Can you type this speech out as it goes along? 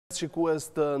shikues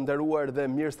të nderuar dhe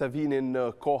mirë se vini në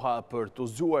Koha për të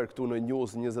zgjuar këtu në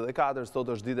News24.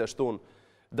 Sot është ditë e shtunë,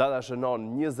 data shënon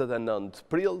 29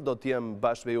 prill. Do të jem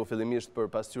bashkë me ju fillimisht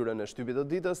për pasqyrën e Shtypit të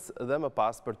ditës dhe më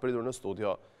pas për të pritur në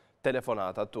studio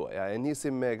telefonatat tuaja. E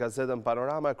nisim me gazetën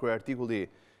Panorama, kryeartikulli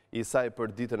i saj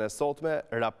për ditën e sotme,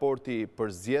 raporti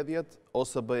për zgjedhjet,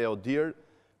 OSB-e Odir,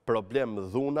 problem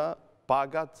dhuna,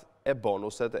 pagat e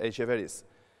bonuset e qeverisë.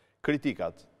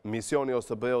 Kritikat. Misioni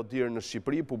OSB-e Odir në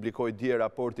Shqipëri publikoi dje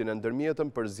raportin e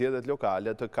ndërmjetëm për zgjedhjet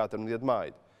lokale të 14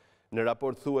 majit. Në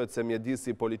raport thuhet se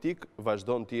mjedisi politik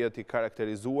vazhdon të jetë i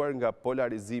karakterizuar nga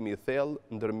polarizimi i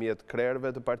thellë ndërmjet krerëve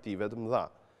të partive të mëdha.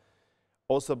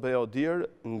 OSB-e Odir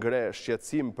ngre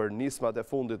shqetësim për nismat e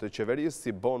fundit të qeverisë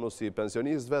si bonusi i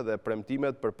pensionistëve dhe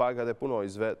premtimet për pagat e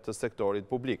punojësve të sektorit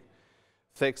publik.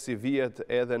 Theksi vihet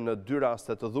edhe në 2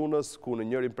 raste të dhunës, ku në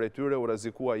njërin prej tyre u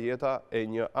rrezikua jeta e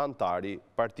një antari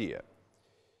partie.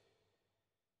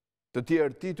 Të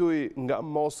tjerë tituj nga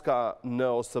Moska në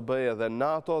OSB-e dhe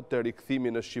NATO të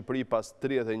rikthimi në Shqipëri pas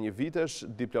 31 vitesh,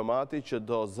 diplomati që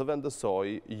do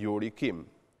zëvendësoj Yuri Kim.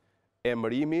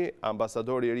 Emërimi,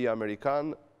 ambasadori i ri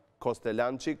amerikan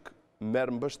Kostelançik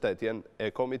merr mbështetjen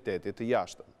e Komitetit të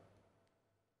Jashtëm.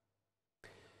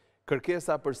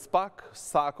 Kërkesa për SPAK,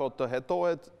 sako të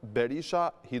hetohet,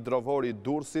 Berisha, hidrovori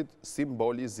Durrësit,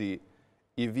 simboli zi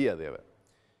i vjedhjeve.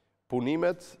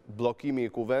 Punimet, bllokimi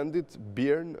i kuvendit,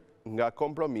 birn nga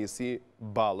kompromisi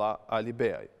Balla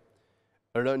Alibeaj.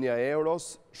 Rënja e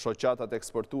euros, shoqatat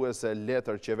eksportuese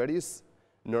letër qeverisë,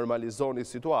 normalizoni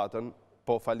situatën,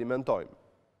 po falimentojmë.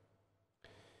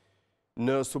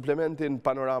 Në suplementin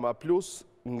Panorama Plus,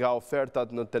 nga ofertat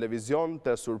në televizion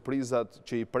të surprizat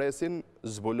që i presin,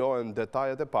 zbulohen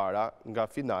detajet e para nga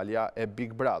finalja e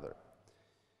Big Brother.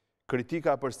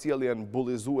 Kritika për sjelljen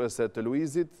bullizuese të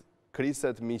Luizit,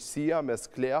 kriset miqësia mes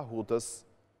Klea Hutës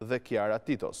dhe Kiara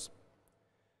Titos.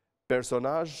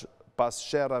 Personazh pas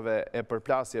sherrave e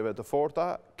përplasjeve të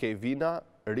forta, Kevina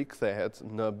rikthehet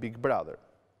në Big Brother.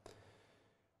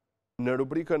 Në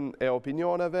rubrikën e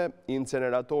opinioneve,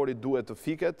 inceneratori duhet të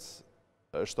fiket,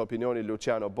 është opinioni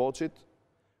Luciano Boçit,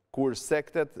 kur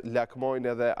sektet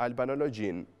lakmojnë edhe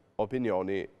albanologjin,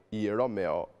 opinioni i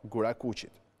Romeo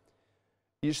Gurakuqit.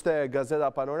 Ishte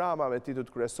gazeta Panorama me titut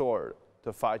kryesor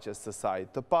të faqes së saj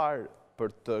të parë. Për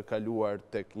të kaluar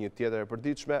tek një tjetër e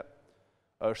përditshme,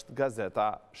 është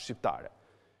gazeta shqiptare.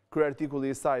 Kryeartikulli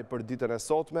i saj për ditën e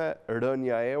sotme,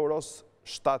 rënja e euros,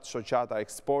 7 shoqata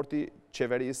eksporti,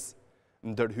 qeverisë,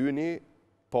 ndërhyni,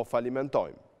 po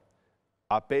falimentojmë.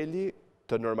 Apeli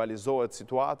të normalizohet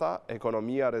situata,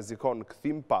 ekonomia rrezikon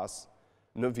kthim pas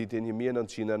në vitin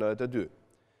 1992.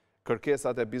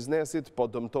 Kërkesat e biznesit, po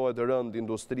dëmtohet rënd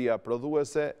industria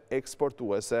prodhuese,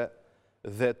 eksportuese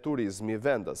dhe turizmi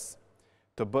vendës.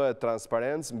 Të bëhet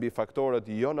transparencë mbi faktorët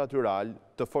jo natyral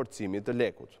të forcimit të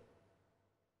lekut.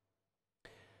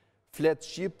 Flet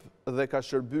Shqip dhe ka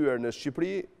shërbyer në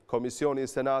Shqipëri, Komisioni i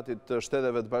Senatit të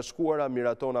Shteteve të Bashkuara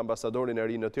miraton ambasadorin e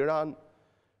ri në Tiranë,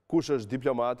 kush është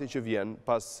diplomati që vjen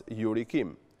pas Yuri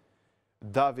Kim.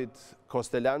 David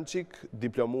Kostelançik,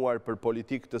 diplomuar për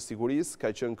politikë të sigurisë,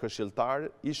 ka qenë këshilltar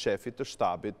i shefit të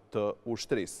shtabit të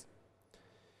ushtrisë.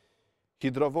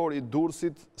 Hidrovori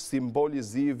Durrësit, simboli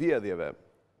zi i vjedhjeve.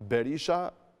 Berisha,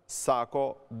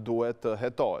 sako duhet të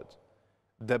hetohet.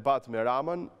 Debat me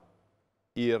Ramën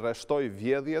i rreshtoi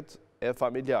vjedhjet e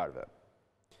familjarëve.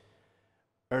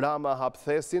 Rama hap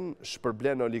thesin,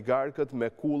 shpërblen oligarkët me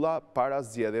kulla para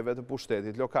zgjedhjeve të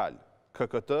pushtetit lokal.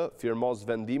 KKT firmos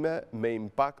vendime me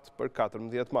impakt për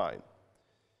 14 maj.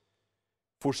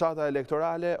 Fushata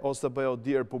elektorale OSB-e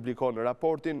Odir publikon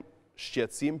raportin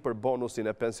shqetësim për bonusin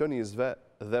e pensionistëve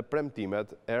dhe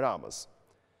premtimet e Ramës.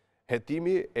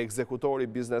 Hetimi, ekzekutori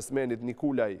biznesmenit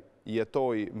Nikulaj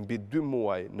jetoi mbi 2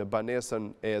 muaj në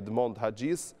banesën e Edmond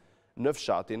Haxhis në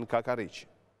fshatin Kakariq.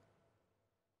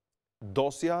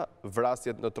 Dosja,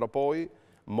 vrasjet në Tropoj,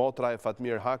 motra e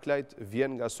Fatmir Haklajt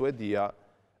vjen nga Suedia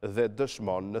dhe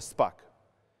dëshmon në SPAK.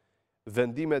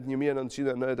 Vendimet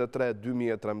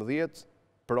 1993-2013,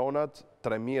 pronat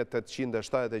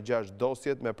 3876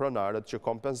 dosjet me pronarët që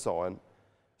kompensohen,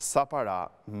 sa para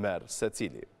merr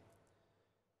secili.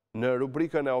 Në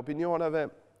rubrikën e opinioneve,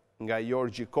 nga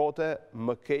Jorgji Kote,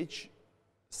 më keq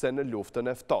se në luftën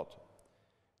e ftohtë.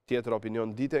 Tjetër opinion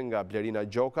dite nga Blerina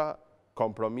Gjoka,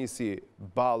 kompromisi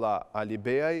Balla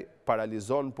Alibeaj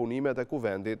paralizon punimet e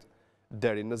kuvendit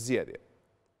deri në zgjedhje.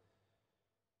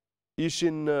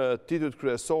 Ishin titujt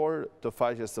kryesor të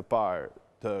faqes së parë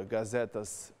të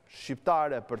gazetës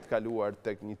shqiptare. Për të kaluar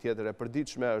tek një tjetër e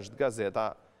përditshme është gazeta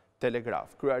Telegraf.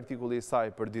 Kryeartikulli i saj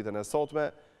për ditën e sotme,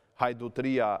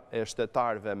 hajdutëria e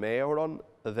shtetarëve me euron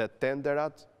dhe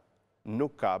tenderat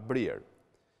nuk ka brirë.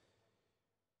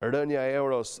 Rënja e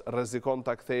euros rrezikon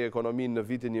ta kthejë ekonominë në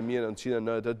vitin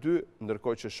 1992,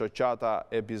 ndërkohë që shoqata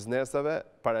e bizneseve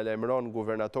paralajmëron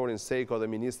guvernatorin Sejko dhe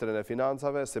ministrin e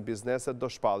financave se bizneset do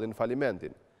shpallin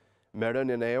falimentin. Me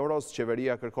rënjen e euros,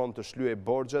 qeveria kërkon të shlyej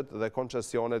borxhet dhe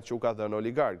koncesionet që u ka dhënë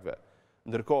oligarkëve.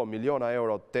 Ndërkohë, miliona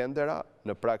euro tendera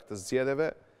në prag të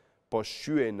zgjedhjeve po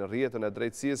shqyejnë në rrjetën e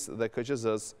drejtësisë dhe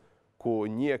KQZ-s, ku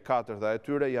 1/4 e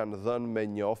tyre janë dhënë me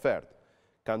një ofertë.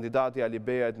 Kandidati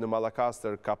Alibejait në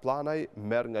Mallakastër Kaplanaj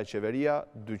merr nga qeveria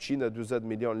 240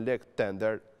 milion lek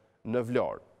tender në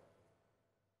Vlorë.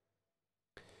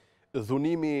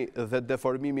 Dhunimi dhe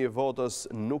deformimi i votës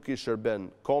nuk i shërben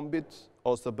kombit,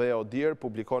 OSBE Odir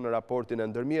publikon në raportin e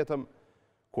ndërmjetëm,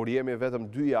 kur jemi vetëm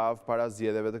 2 javë para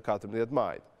zgjedhjeve të 14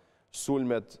 majit.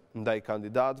 Sulmet ndaj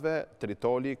kandidatëve,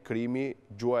 tritoli, krimi,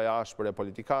 gjuha e ashpër e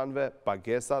politikanëve,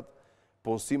 pagesat,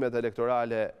 punësimet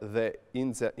elektorale dhe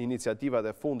iniciativat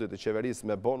e fundit të qeverisë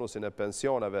me bonusin e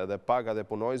pensioneve dhe pagat e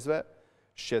punojësve,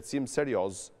 shqetësim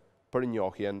serioz për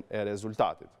njohjen e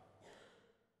rezultatit.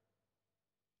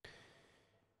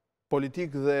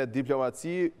 Politik dhe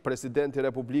diplomaci, presidenti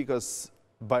Republikës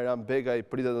Bajram Begaj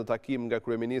pritet në takim nga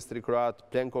kryeministri kroat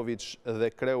Plenković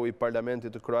dhe kreu i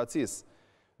parlamentit të Kroacisë,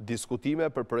 diskutime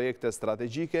për projekte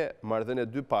strategjike, marrëdhënie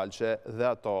dypalqe dhe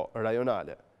ato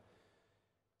rajonale.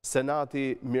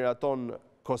 Senati miraton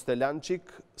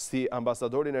Kostelançik si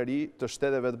ambasadorin e ri të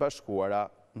Shteteve të Bashkuara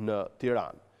në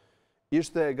Tiranë.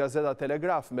 Ishte gazeta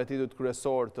Telegraf me titujt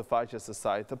kryesor të faqes së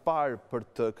saj të parë për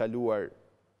të kaluar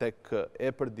tek e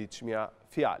përditshmja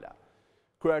fjala.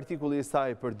 Kryeartikulli i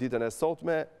saj për ditën e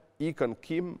sotme, ikën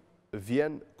Kim,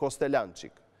 vjen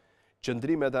Kostelançik.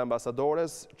 Qëndrimet e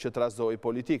ambasadores që trazoi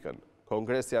politikën.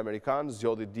 Kongresi Amerikan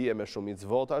zgjodhi dje me shumicë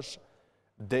votash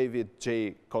David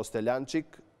J.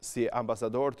 Kostelançik si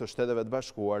ambasador të Shteteve të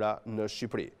Bashkuara në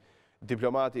Shqipëri.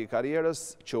 Diplomati i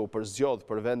karrierës që u përzgjodh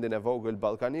për vendin e vogël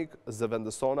ballkanik,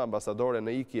 zëvendëson ambasadore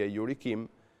në ikje Yuri Kim,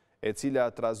 e cila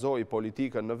trazoi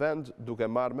politikën në vend duke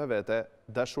marrë me vete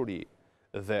dashuri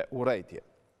dhe urrejtje.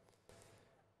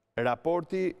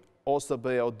 Raporti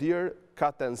OSBE Odir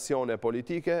ka tensione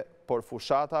politike, por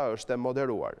fushata është e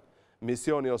moderuar.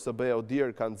 Misioni OSBE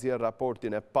Odir ka nxjerrë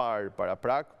raportin e parë para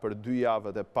prak për 2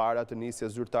 javët e para të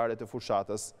nisjes zyrtare të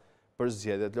fushatës për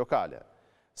zgjedhjet lokale.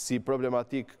 Si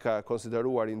problematik ka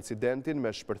konsideruar incidentin me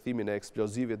shpërthimin e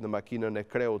eksplozivit në makinën e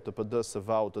kreut të PD-s së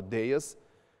Vaut të Dejës,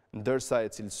 ndërsa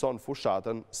e cilëson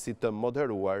fushatën si të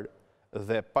moderuar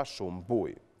dhe pa shumë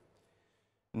bujë.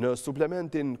 Në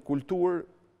suplementin kultur,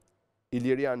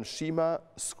 Ilirian Shima,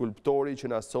 skulptori që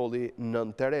na solli Nën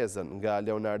Terezën nga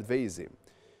Leonard Veizi.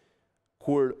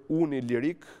 Kur uni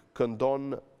lirik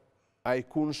këndon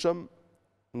Ajkunshëm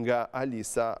nga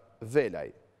Alisa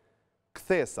Velaj.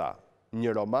 Kthesa,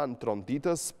 një roman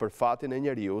tronditës për fatin e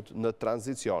njeriut në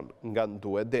tranzicion nga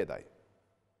Ndue Dedaj.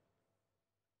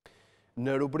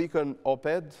 Në rubrikën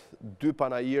Oped, 2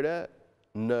 panajire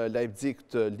në Leipzig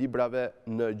të librave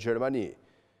në Gjermani,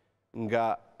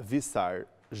 nga Visar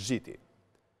Zhiti.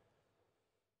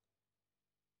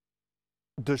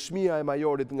 Dëshmia e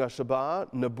majorit nga SBA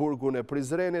në burgun e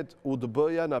Prizrenit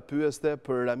UDB-ja na pyeste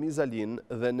për Ramiz Alin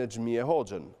dhe Nexhmije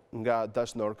Hoxhën nga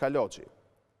Dashnor Kaloçi.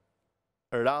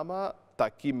 Rama,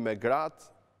 takim me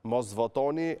gratë, mos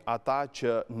votoni ata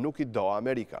që nuk i do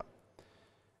Amerika.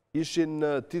 Ishin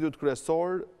në titujt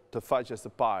kryesor të faqes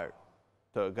së parë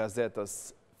të gazetës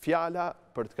Fjala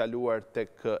për të kaluar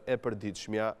tek e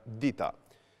përditshmja Dita.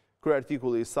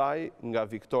 Kryeartikulli i saj nga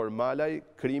Viktor Malaj,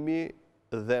 krimi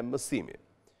dhe mësimi.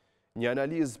 Një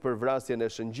analizë për vrasjen e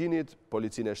Shëngjinit,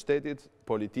 policinë e shtetit,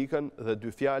 politikën dhe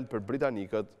 2 fjalë për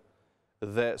britanikët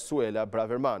dhe Suela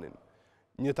Bravermanin.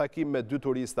 Një takim me 2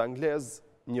 turistë anglezë,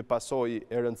 një pasojë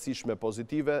e rëndësishme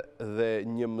pozitive dhe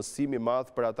një mësim i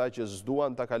madh për ata që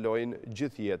s'duan ta kalojnë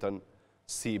gjithë jetën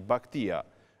si baktia.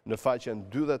 Në faqen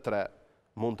 2 dhe 3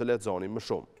 mund të lexoni më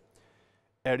shumë.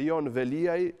 Erion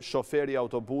Veliaj, shoferi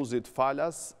autobusit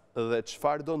Falas dhe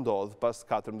çfarë do ndodh pas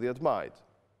 14 majit.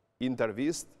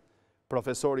 Intervistë,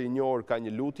 profesori i njohur ka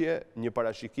një lutje, një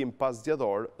parashikim pas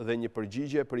zgjedhor dhe një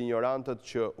përgjigje për ignorantët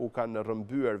që u kanë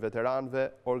rrëmbyer veteranëve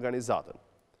organizatën.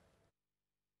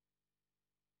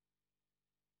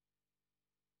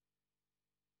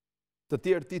 Të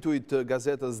tjerë tituj të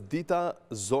gazetës Dita,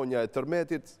 Zonja e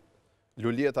Tërmetit,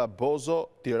 Luljeta Bozo,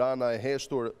 Tirana e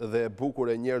heshtur dhe e bukur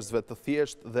e njerëzve të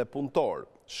thjesht dhe punëtor,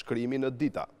 shkrimi në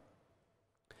Dita.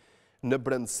 Në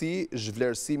brendësi,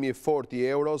 zhvlerësimi fort i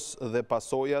euros dhe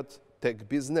pasojat tek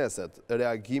bizneset,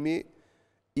 reagimi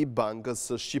i Bankës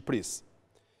së Shqipërisë.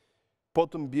 Po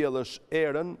të mbjellësh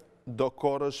erën, do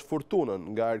korrësh furtunën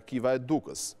nga Arkiva e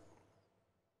Dukës.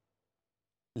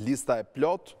 Lista e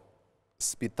plot,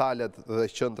 spitalet dhe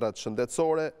qendrat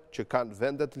shëndetësore që kanë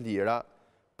vende të lira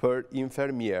për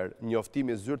infermier,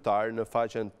 njoftimi zyrtar në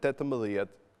faqen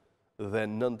 18 dhe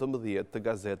 19 të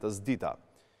gazetës Dita.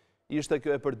 Ishte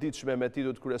kjo e përditshme me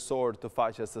titut kryesor të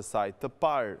faqes së saj të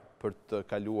parë për të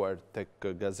kaluar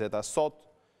tek gazeta Sot.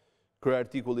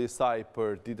 Kryeartikulli i saj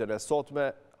për ditën e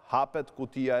sotme hapet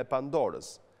kutia e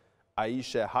Pandorës.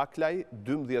 Aishe Haklaj,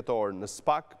 12 orë në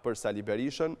SPAK për Sali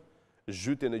Berishën,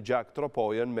 zhyti në gjak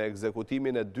tropojën me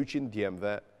ekzekutimin e 200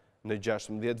 djemve në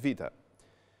 16 vite.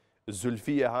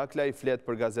 Zulfije Haklaj flet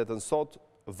për gazetën Sot,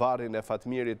 varrin e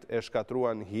Fatmirit e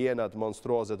shkatruan hienat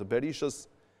monstruoze të Berishës,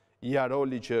 ja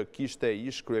roli që kishte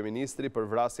ish kryeministri për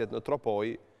vrasjet në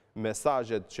Tropoj,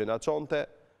 mesazhet që na çonte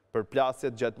për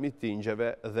plasjet gjatë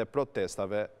mitingjeve dhe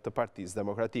protestave të Partisë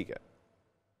Demokratike.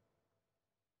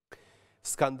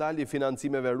 Skandali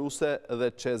financimeve ruse dhe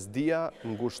çesdia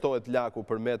ngushtohet laku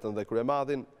për Metën dhe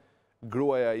Kryemadhin,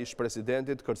 gruaja ish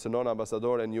presidentit kërcënon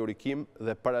ambasadoren Yuri Kim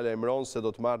dhe paralajmëron se do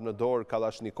të marrë në dorë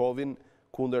Kalashnikovin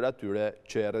kundër atyre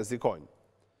që e rrezikojnë.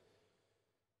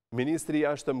 Ministri i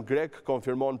jashtëm grek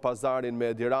konfirmon pazarin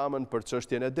me Edi Ramën për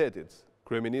çështjen e detit.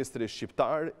 Kryeministri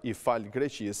shqiptar i fal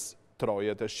Greqisë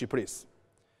trojet e Shqipërisë.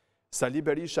 Sali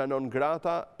Berisha non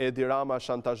grata, Edi Rama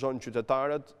shantazhon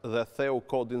qytetarët dhe theu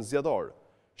kodin zgjedhor.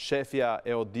 Shefja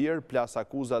e Odir plas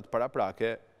akuzat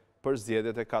paraprake për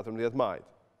zgjedhjet e 14 majit.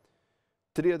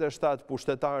 37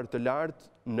 pushtetar të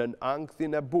lartë nën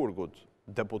ankthin e burgut,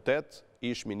 deputet,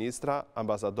 ish ministra,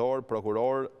 ambasador,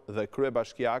 prokuror dhe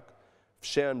kryebashkiak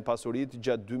fshehen pasurit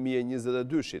gjatë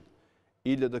 2022-shit.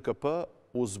 LDKP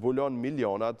u zbulon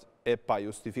milionat e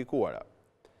pajustifikuara.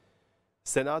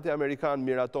 Senati Amerikan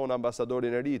miraton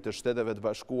ambasadorin e ri të Shteteve të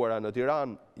Bashkuara në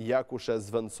Tiranë, ja kush e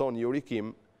zvendëson Yuri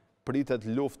Kim, pritet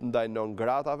luftë ndaj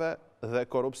non-gratave dhe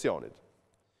korrupsionit.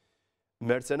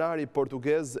 Mercenari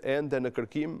portugez ende në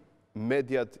kërkim,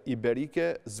 mediat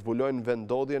iberike zbulojnë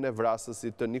vendodhjen e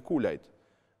vrasësit të Nikulajt.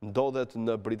 Ndodhet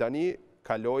në Britani,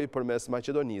 kaloi përmes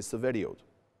Maqedonisë së Veriut.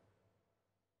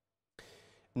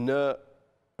 Në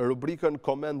rubrikën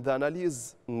Koment dhe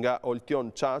Analizë nga Oltion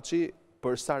Çaçi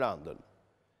për Sarandën.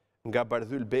 Nga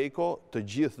Bardhyl Bejko, të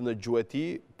gjithë në gjueti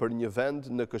për një vend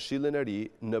në Këshillin e Ri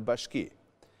në Bashki.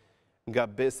 Nga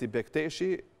Besi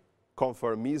Bekteshi,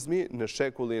 konformizmi në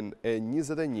shekullin e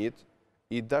 21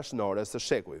 i dashnores së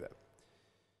shekujve.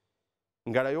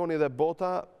 Nga rajoni dhe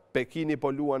bota, Pekini po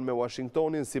luan me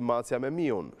Washingtonin si macja me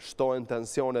miun, shtohen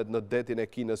tensionet në detin e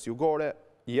Kinës jugore,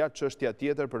 ja çështja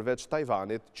tjetër përveç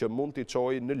Tajvanit që mund t'i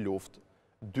çojë në luftë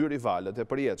dy rivalët e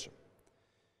përjetshëm.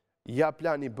 Ja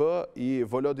plani B i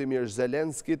Volodymyr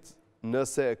Zelenskit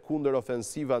nëse kundër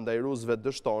ofensiva ndaj rusëve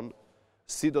dështon,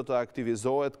 si do të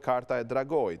aktivizohet karta e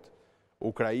Dragojit.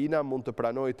 Ukraina mund të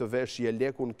pranojë të veshje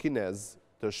lekun kinez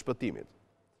të shpëtimit.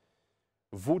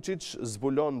 Vučić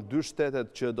zbulon dy shtetet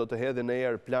që do të hedhin në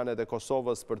erë planet e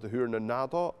Kosovës për të hyrë në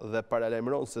NATO dhe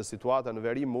paralajmëron se situata në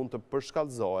veri mund të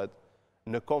përshkallëzohet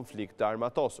në konflikt të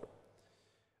armatosur.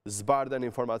 Zbardhen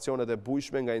informacionet e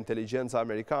bujshme nga inteligjenca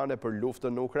amerikane për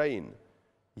luftën në Ukrainë.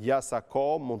 Ja sa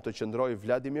kohë mund të qëndrojë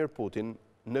Vladimir Putin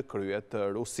në krye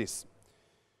të Rusisë.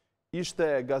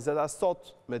 Ishte gazeta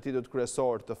Sot me titut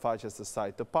kryesor të faqes së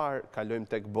saj të parë, kalojmë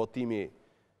tek botimi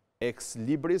ex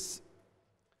libris.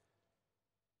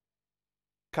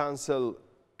 Cancel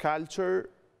culture,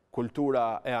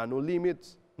 kultura e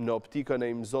anullimit, në optikën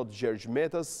e Imzot Gjergj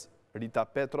Metës, Rita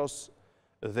Petros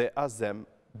dhe Azem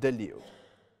Deliu.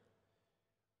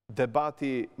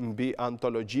 Debati mbi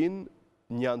antologjin,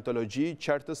 një antologji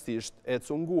qartësisht e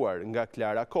cunguar nga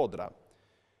Klara Kodra.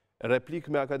 Replik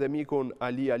me akademikun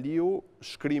Ali Aliu,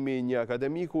 shkrimi një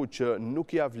akademiku që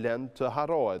nuk ja vlen të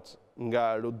harrohet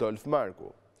nga Rudolf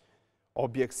Marku.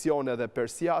 Objekcione dhe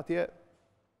persjatje,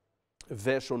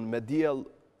 veshun me diell,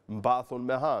 mbathun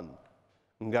me han,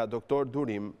 nga doktor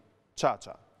Durim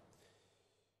Çaça.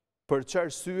 Për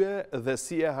çarsye dhe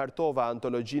si e hartova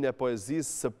antologjinë e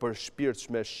poezisë së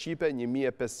përshpirtshme shqipe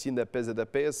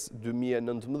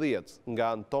 1555-2019 nga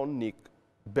Anton Nik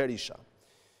Berisha.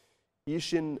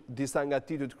 Ishin disa nga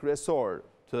titujt kryesor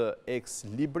të ex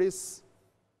libris,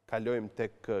 kalojmë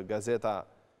tek gazeta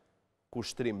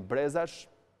Kushtrim Brezash,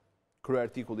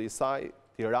 kryeartikulli i saj,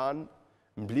 Tiranë,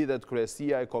 mblidhet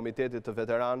kryesia e Komitetit të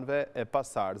Veteranëve e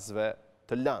Pasardhësve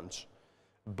të Lanç.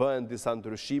 Bëhen disa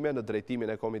ndryshime në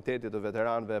drejtimin e Komitetit të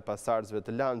Veteranëve e Pasardhësve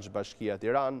të Lanç, Bashkia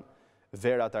Tiranë.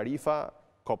 Vera Tarifa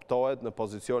koptohet në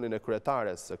pozicionin e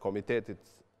kryetares së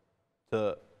Komitetit të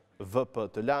VP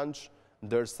të Lanç,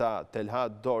 ndërsa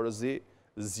Telhat Dorëzi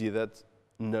zgjidhet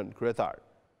nën kryetar.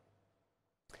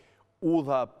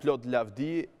 Udha plot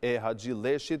lavdi e Haxhi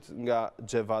Lleshit nga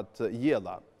Xhevat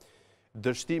Jella.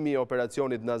 Dështimi i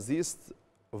operacionit nazist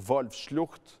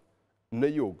Wolfsschlucht në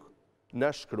jug, në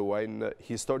shkruajnë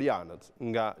historianët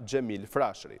nga Gjemil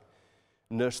Frashëri.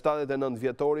 Në 79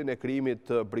 vjetorin e krijimit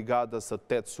të brigadës së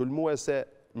 8 sulmuese,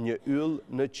 një yll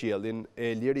në qiellin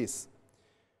e lirisë.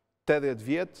 80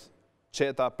 vjet,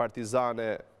 qeta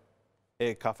partizane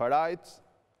e Kafarajt,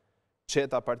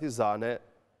 qeta partizane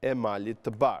e Malit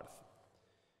të Bardh.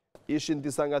 Ishin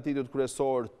disa nga titujt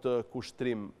kryesor të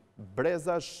Kushtrim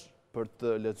Brezash, për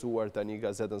të lexuar tani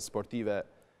gazetën sportive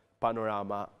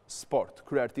Panorama Sport.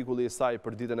 Kryeartikulli i saj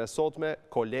për ditën e sotme,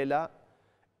 Kolela,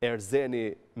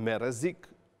 Erzeni me rrezik,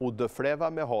 u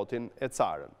dëfreva me hotin e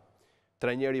Carën.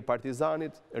 Trajneri i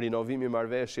Partizanit, rinovimi i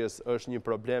marrëveshjes është një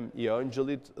problem i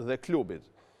Ëngjëllit dhe klubit.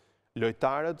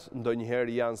 Lojtarët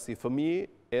ndonjëherë janë si fëmijë,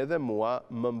 edhe mua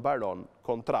më mbaron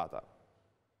kontrata.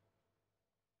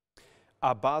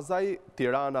 Abazaj,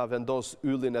 Tirana vendos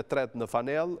yllin e 3 në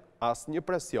Fanell, asnjë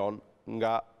presion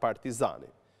nga Partizani.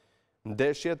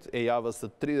 Ndeshjet e javës së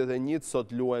 31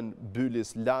 sot luhen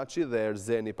Bylis Laçi dhe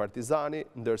Erzeni Partizani,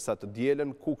 ndërsa të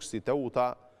dielën Kuksi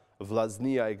Teuta,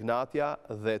 Vllaznia Ignatia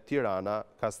dhe Tirana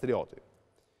Kastrioti.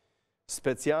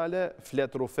 Speciale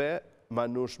Flet Rufe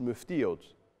Manush Myftiut,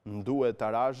 nduhet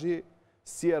Tarazhi,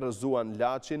 si e rrëzuan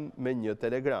Laçin me një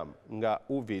telegram nga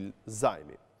Uvil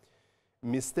Zajmi.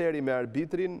 Misteri me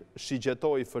arbitrin,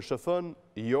 shigjetoi FSHF-n,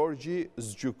 Jorgji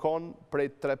zgjykon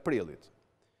prej 3 prillit.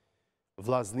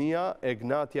 Vllaznia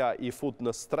Ignatia i fut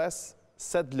në stres,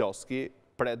 Sedloski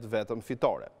pret vetëm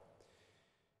fitore.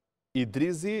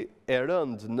 Idrizi e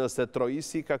rënd nëse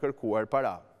Troisi ka kërkuar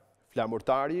para.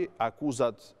 Flamurtari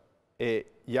akuzat e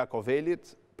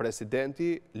Jakovelit,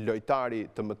 presidenti, lojtari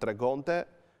të më tregonte,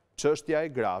 çështja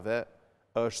e grave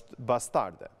është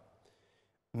bastarde.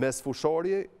 Mes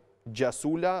fushori,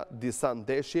 Gjasula, disa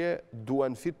ndeshje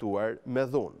duhen fituar me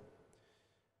dhunë.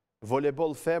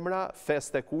 Volebol femra,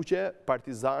 feste kuqe,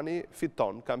 Partizani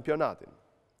fiton kampionatin.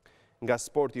 Nga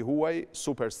sporti huaj,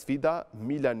 super sfida,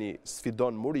 Milani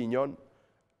sfidon Mourinjon,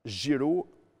 Giroud,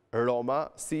 Roma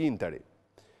si Interi.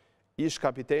 Ish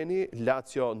kapiteni,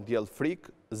 Lazio ndjell frik,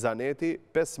 Zanetti,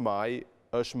 5 maj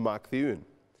është makthi ynë.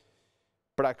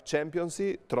 Prak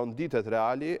Championsi, tronditet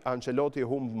Reali, Ancelotti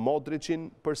humb Modricin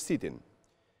për Cityn.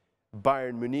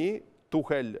 Bayern Munich,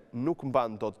 Tuchel nuk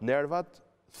mban dot nervat,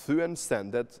 thyen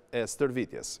sendet e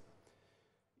stërvitjes.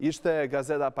 Ishte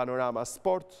gazeta Panorama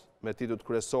Sport, me titut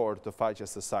kryesor të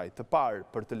faqes së saj të parë,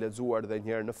 për të lexuar dhe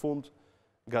njëherë në fund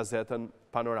gazetën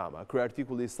Panorama.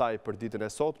 Kryeartikulli i saj për ditën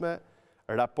e sotme,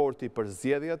 raporti për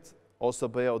zgjedhjet,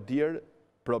 OSBE Odir,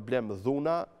 problem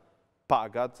dhuna,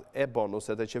 pagat e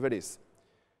bonuset e qeverisë.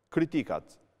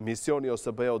 Kritikat. Misioni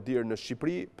OSBE Odir në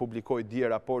Shqipëri publikoi dje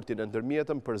raportin e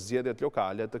ndërmjetëm për zgjedhjet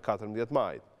lokale të 14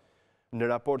 majit.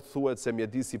 Në raport thuhet se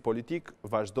mjedisi politik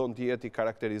vazhdon të jetë i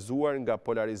karakterizuar nga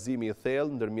polarizimi i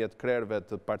thellë ndërmjet krerëve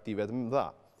të partive të mëdha.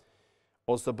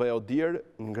 OSBE Odir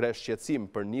ngre shqetësim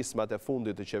për nismat e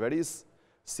fundit të qeverisë,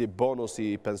 si bonusi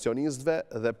i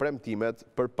pensionistëve dhe premtimet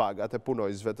për pagat e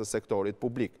punojësve të sektorit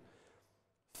publik.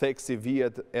 Theksi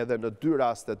vihet edhe në 2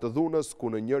 raste të dhunës, ku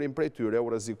në njërin prej tyre u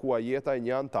rrezikua jeta e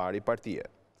një antari partie.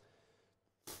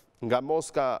 Nga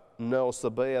Moska në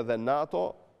OSBE dhe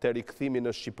NATO, te rikthimi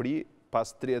në Shqipëri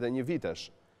pas 31 vitesh,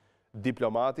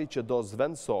 diplomati që do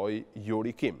zvendsoj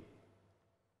Yuri Kim.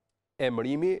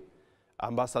 Emrimi,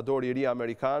 ambasadori i ri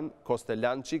amerikan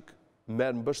Kostelançik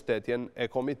merr mbështetjen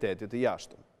e komitetit të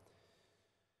jashtëm.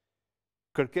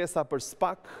 Kërkesa për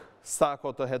SPAK,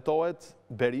 sako të hetohet,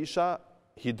 Berisha,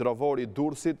 hidrovori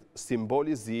Durrësit,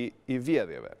 simbolizi i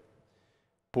vjedhjeve.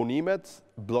 Punimet,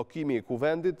 bllokimi i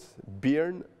kuvendit,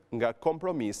 birn nga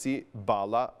kompromisi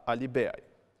Balla Alibeaj.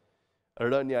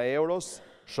 Rënja e euros,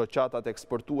 shoqatat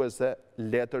eksportuese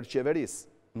letër qeverisë,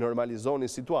 normalizoni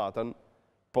situatën,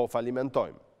 po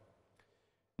falimentojmë.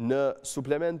 Në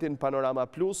suplementin Panorama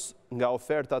Plus, nga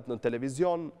ofertat në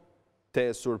televizion,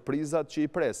 te surprizat që i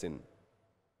presin,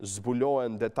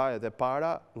 zbulohen detajet e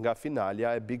para nga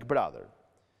finalja e Big Brother.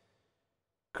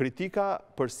 Kritika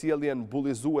për sjelljen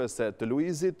bullizuese të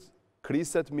Luizit,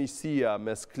 kriset miqësia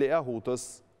mes Klea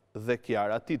Hutës dhe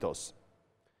Kiara Titos.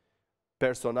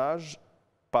 Personazh,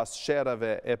 pas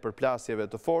sherrave e përplasjeve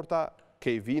të forta,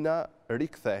 Kevina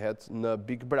rikthehet në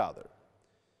Big Brother.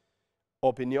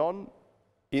 Opinion,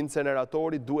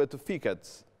 inceneratori duhet të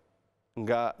fiket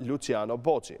nga Luciano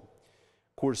Bocci.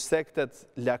 Kur sektet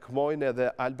lakmojnë edhe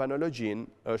albanologjin,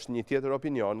 është një tjetër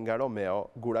opinion nga Romeo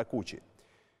Gurakuqi.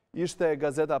 Ishte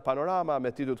gazeta Panorama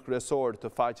me titut kryesor të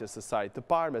faqes së saj të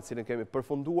parë, me cilën kemi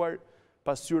përfunduar.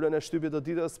 Pasqyrën e shtypit të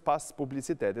ditës, pas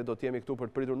publicitetit, do t'jemi këtu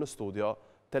për të pritur në studio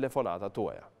telefonata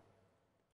tuaja.